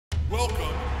Welcome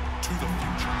to the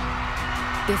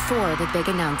future. Before the big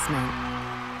announcement,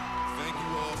 Thank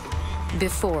you all for being here.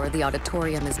 before the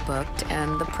auditorium is booked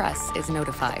and the press is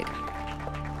notified,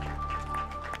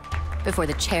 before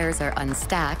the chairs are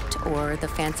unstacked or the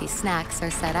fancy snacks are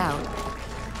set out,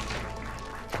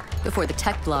 before the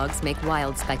tech blogs make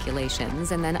wild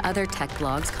speculations and then other tech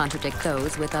blogs contradict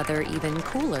those with other even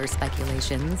cooler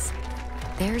speculations,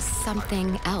 there's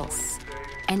something else,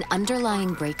 an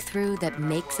underlying breakthrough that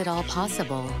makes it all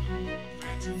possible.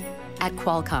 At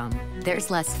Qualcomm, there's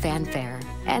less fanfare,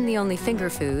 and the only finger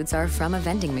foods are from a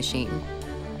vending machine.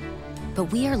 But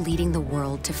we are leading the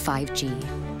world to 5G,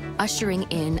 ushering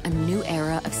in a new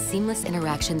era of seamless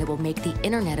interaction that will make the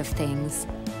Internet of Things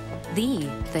the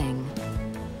thing.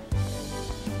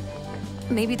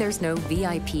 Maybe there's no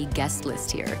VIP guest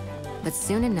list here, but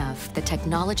soon enough, the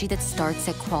technology that starts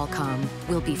at Qualcomm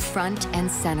will be front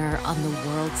and center on the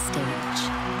world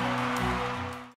stage.